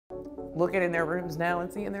looking in their rooms now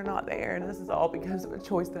and seeing they're not there, and this is all because of a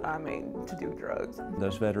choice that I made to do drugs.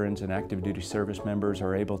 Those veterans and active duty service members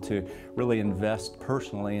are able to really invest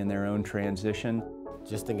personally in their own transition.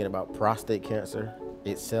 Just thinking about prostate cancer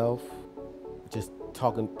itself, just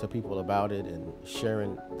talking to people about it and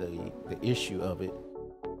sharing the issue of it,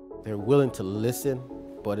 they're willing to listen,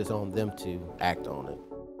 but it's on them to act on it.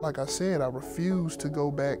 Like I said, I refuse to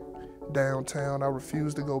go back downtown. I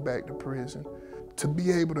refuse to go back to prison. To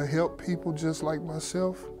be able to help people just like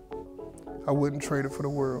myself, I wouldn't trade it for the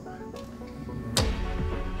world.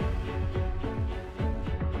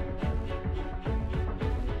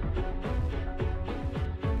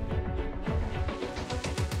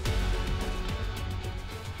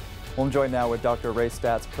 Well, I'm joined now with Dr. Ray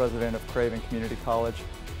Statz, president of Craven Community College.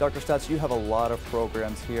 Dr. Statz, you have a lot of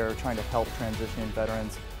programs here trying to help transitioning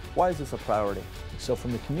veterans. Why is this a priority? So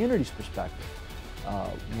from the community's perspective,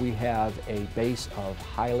 we have a base of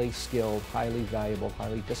highly skilled, highly valuable,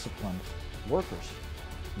 highly disciplined workers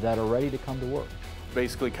that are ready to come to work.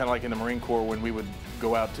 Basically, kind of like in the Marine Corps when we would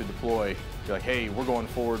go out to deploy, be like, hey, we're going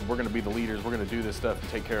forward, we're going to be the leaders, we're going to do this stuff and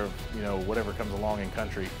take care of, whatever comes along in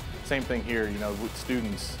country. Same thing here, with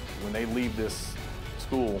students, when they leave this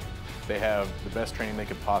school, they have the best training they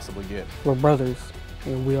could possibly get. We're brothers,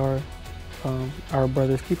 and we are our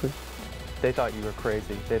brother's keepers. They thought you were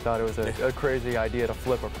crazy. They thought it was a crazy idea to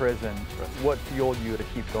flip a prison. What fueled you to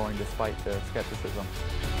keep going despite the skepticism?